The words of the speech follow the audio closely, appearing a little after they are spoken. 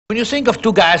When you think of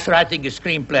two guys writing a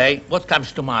screenplay, what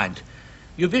comes to mind?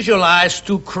 You visualize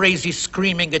two crazies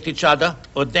screaming at each other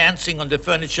or dancing on the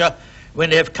furniture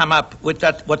when they have come up with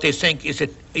that, what they think is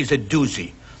a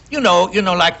doozy. You know,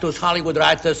 like those Hollywood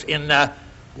writers in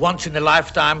Once in a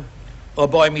Lifetime or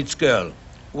Boy Meets Girl.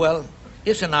 Well,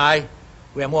 Is and I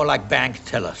were more like bank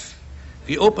tellers.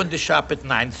 We opened the shop at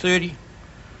 9:30.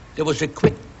 There was a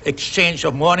quick exchange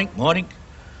of morning.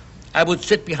 I would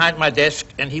sit behind my desk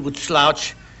and he would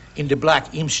slouch in the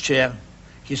black Eames chair,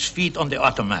 his feet on the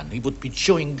ottoman. He would be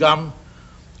chewing gum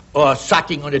or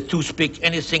sucking on a toothpick,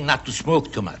 anything not to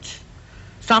smoke too much.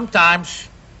 Sometimes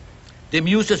the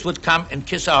muses would come and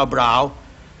kiss our brow,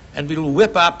 and we would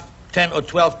whip up 10 or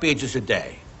 12 pages a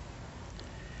day.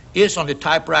 Is on the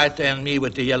typewriter and me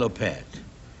with the yellow pad.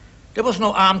 There was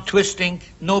no arm twisting,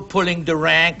 no pulling the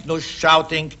rank, no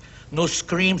shouting, no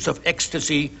screams of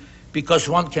ecstasy because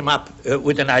one came up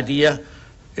with an idea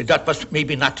that was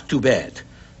maybe not too bad.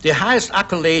 The highest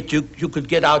accolade you could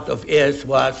get out of Ayers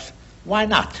was, why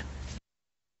not?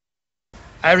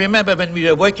 I remember when we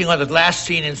were working on that last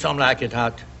scene in Some Like It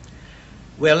Hot,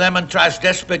 where Lemmon tries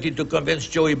desperately to convince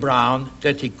Joey Brown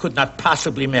that he could not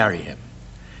possibly marry him.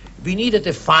 We needed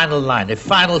a final line, a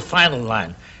final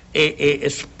line, a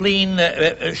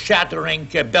spleen-shattering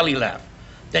belly laugh.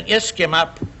 Then S came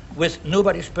up with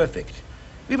Nobody's Perfect.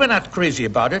 We were not crazy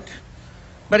about it,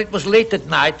 but it was late at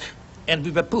night and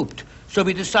we were pooped. So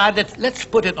we decided, let's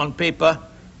put it on paper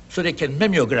so they can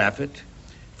mimeograph it,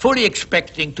 fully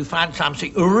expecting to find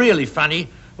something really funny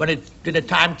when the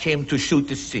time came to shoot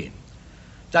the scene.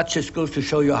 That just goes to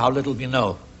show you how little we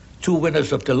know. 2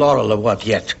 winners of the Laurel Award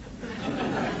yet.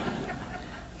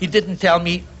 He didn't tell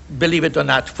me, believe it or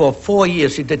not, for 4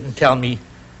 years he didn't tell me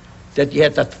that he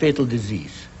had that fatal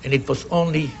disease. And it was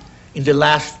only in the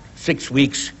last 6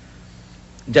 weeks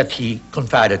that he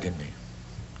confided in me.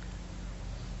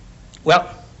 Well,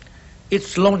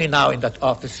 it's lonely now in that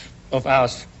office of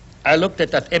ours. I looked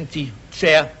at that empty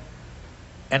chair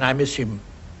and I miss him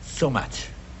so much.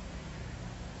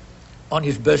 On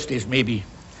his birthdays, maybe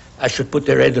I should put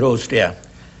a red rose there,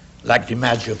 like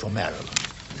DiMaggio for Marilyn.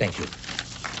 Thank you.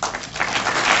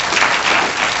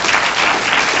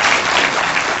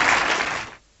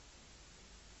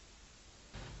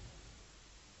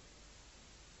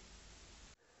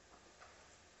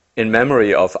 In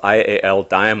memory of IAL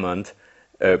Diamond,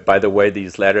 by the way,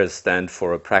 these letters stand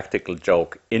for a practical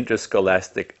joke,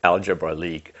 Interscholastic Algebra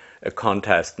League, a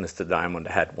contest Mr. Diamond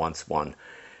had once won.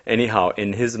 Anyhow,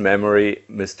 in his memory,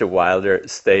 Mr. Wilder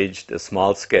staged a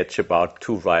small sketch about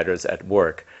two writers at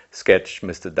work, sketch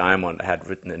Mr. Diamond had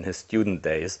written in his student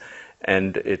days,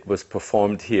 and it was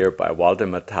performed here by Walter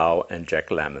Matthau and Jack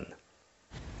Lemmon.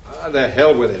 The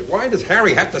hell with it. Why does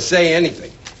Harry have to say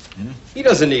anything? He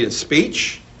doesn't need a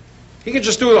speech. He can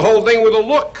just do the whole thing with a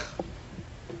look.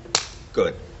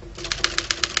 Good.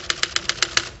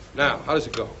 Now, how does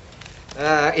it go?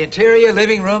 Interior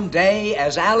living room, day.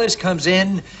 As Alice comes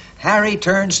in, Harry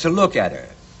turns to look at her.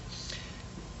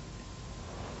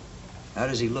 How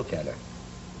does he look at her?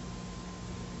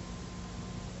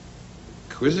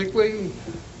 Quizzically?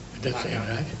 That's all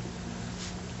right.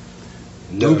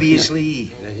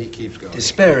 Dubiously. Yeah, he keeps going.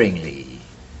 Despairingly.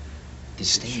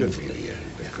 Disdainfully.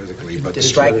 Quizzically, but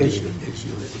distracted. I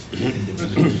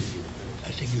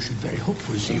think you should very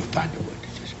hopefully see you find a word.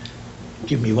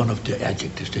 Give me one of the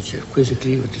adjectives that you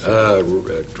quizzically.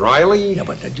 Dryly? Yeah,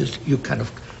 but you kind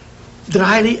of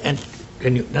dryly, and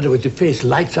then in other words, the face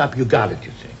lights up. You got it,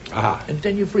 you think, and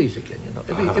then you freeze again. You know,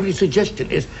 every suggestion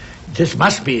is, this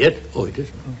must be it. Oh, it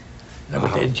is. No,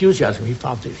 but the enthusiasm, he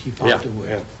found the word.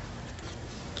 Yeah.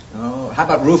 Oh, how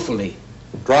about ruefully?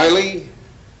 Dryly?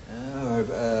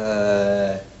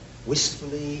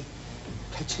 Wistfully,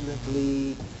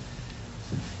 petulantly.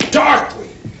 Darkly!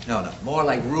 No, more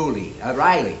like Riley.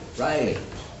 Riley.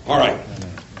 All right.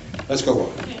 Let's go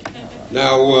on.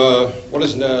 Now, what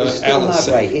is Alice not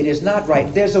say? right. It is not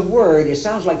right. There's a word. It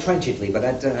sounds like truculently, but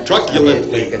that...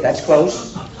 Truculently. That's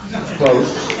close. Close.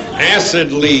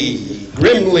 Acidly,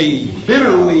 grimly,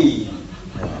 bitterly,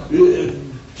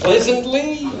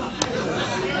 pleasantly.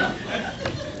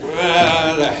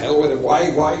 The hell with it.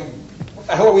 Why? What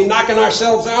the hell are we knocking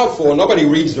ourselves out for? Nobody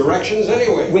reads directions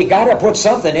anyway. We gotta put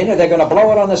something in or they're gonna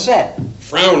blow it on the set.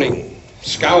 Frowning,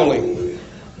 scowling,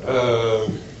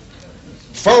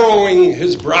 furrowing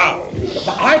his brow.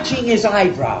 Arching his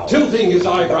eyebrow. Tilting his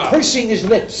eyebrow. Pursing his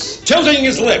lips. Tilting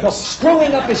his lips.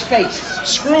 Screwing up his face.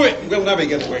 Screw it. We'll never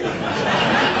get away.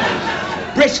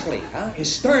 Briskly,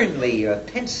 sternly,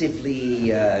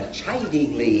 pensively,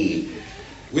 chidingly.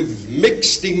 With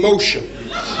mixed emotion.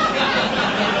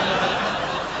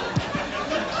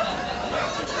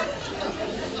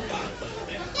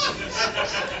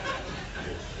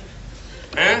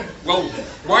 Huh? Well,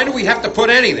 why do we have to put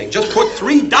anything? Just put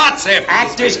 3 dots after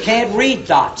Actors can't read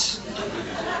dots.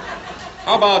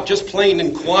 How about just plain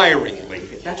inquiringly?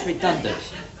 That's redundant.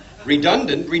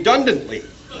 Redundant? Redundantly.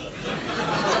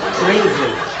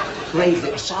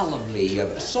 Gravely, solemnly,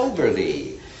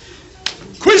 soberly.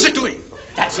 Quizzically!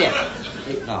 That's it.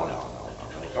 No.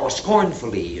 Or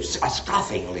scornfully,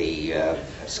 scoffingly,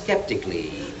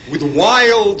 skeptically. With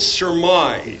wild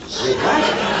surmise. Wait, what?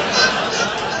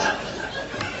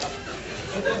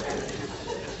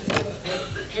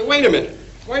 Hey, wait a minute.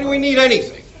 Why do we need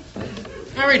anything?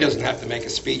 Harry doesn't have to make a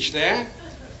speech there.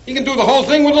 He can do the whole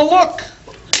thing with a look.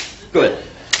 Good.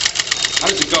 How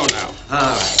does it go now?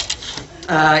 All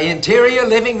right. Interior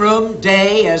living room,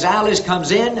 day. As Alice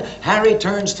comes in, Harry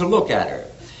turns to look at her.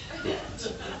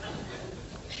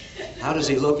 How does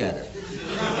he look at her?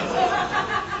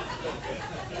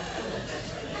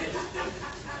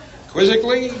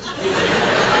 Quizzically?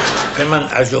 Wenn man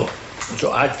also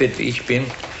so alt wird wie ich bin,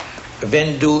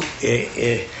 wenn du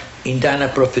in deiner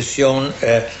Profession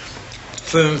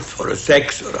 5 oder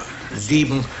 6 oder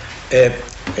 7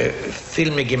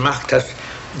 Filme gemacht hast,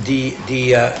 die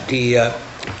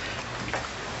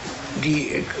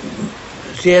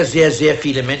sehr, sehr, sehr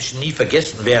viele Menschen nie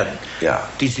vergessen werden,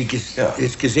 die sie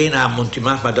es gesehen haben und die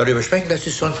manchmal darüber sprechen, das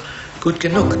ist schon gut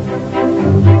genug.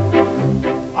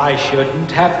 I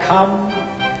shouldn't have come.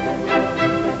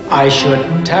 I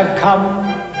shouldn't have come.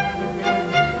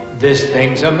 This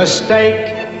thing's a mistake.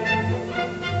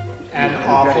 An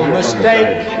awful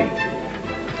mistake.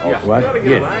 What?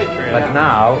 Yes. But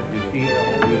now, you see,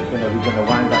 we're gonna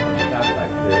wind up and start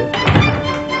like this.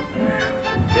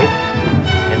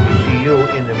 And we see you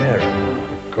in the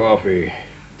mirror. Coffee.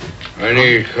 I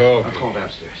need coffee. I'll call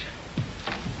downstairs.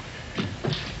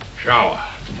 Shower.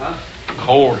 Huh?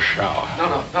 Cold shower.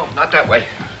 No, not that way.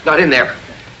 Not in there.